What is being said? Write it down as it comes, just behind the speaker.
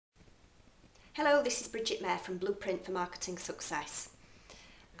Hello, this is Bridget Mayer from Blueprint for Marketing Success.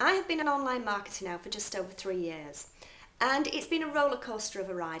 I have been an online marketer now for just over 3 years, and it's been a roller coaster of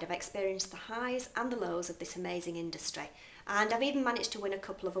a ride. I've experienced the highs and the lows of this amazing industry, and I've even managed to win a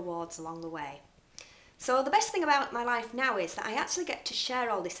couple of awards along the way. So the best thing about my life now is that I actually get to share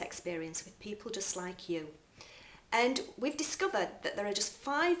all this experience with people just like you. And we've discovered that there are just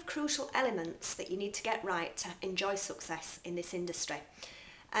 5 crucial elements that you need to get right to enjoy success in this industry.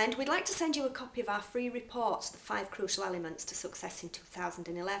 And we'd like to send you a copy of our free report, The 5 Crucial Elements to Success in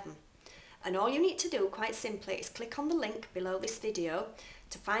 2011. And all you need to do, quite simply, is click on the link below this video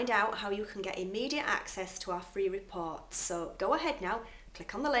to find out how you can get immediate access to our free report. So go ahead now,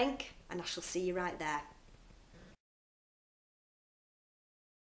 click on the link, and I shall see you right there.